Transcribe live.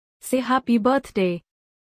say happy birthday.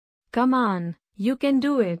 Come on, you can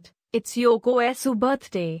do it. It's Yoko Osoda's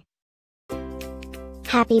birthday.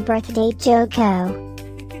 Happy birthday, Yoko.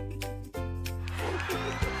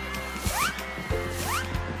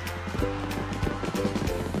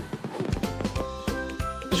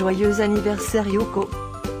 Joyeux anniversaire, Yoko.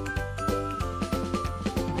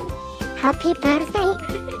 Happy birthday,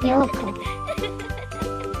 Yoko.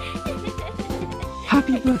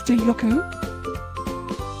 Happy birthday, Yoko.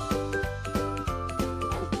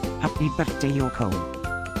 Happy birthday, Yoko.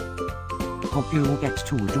 Hope you get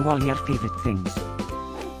to do all your favorite things.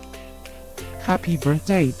 Happy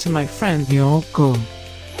birthday to my friend Yoko.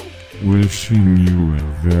 Wishing you a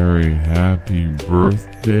very happy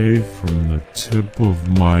birthday from the tip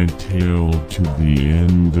of my tail to the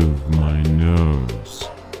end of my nose.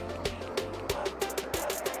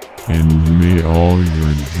 And may all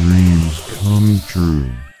your dreams come true.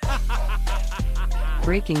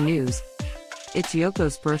 Breaking news. It's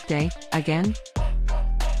Yoko's birthday, again?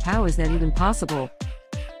 How is that even possible?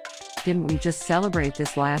 Didn't we just celebrate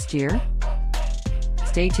this last year?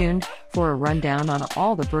 Stay tuned for a rundown on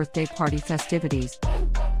all the birthday party festivities.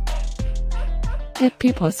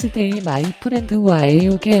 Happy birthday, my friend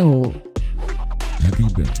Yoko. Happy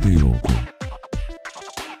birthday, Yoko.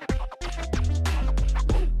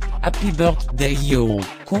 Happy birthday,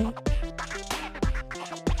 Yoko.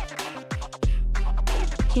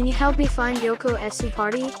 Can you help me find Yoko Osoda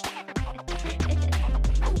party?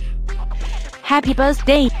 Happy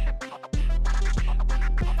birthday.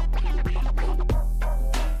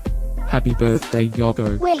 Happy birthday,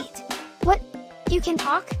 Yoko. Wait, what? You can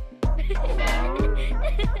talk?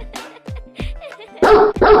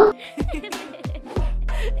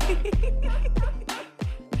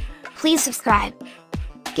 Please subscribe,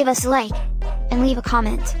 give us a like, and leave a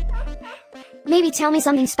comment. Maybe tell me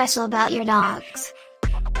something special about your dogs.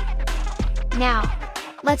 Now,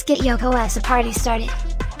 let's get Yoko Osoda party started.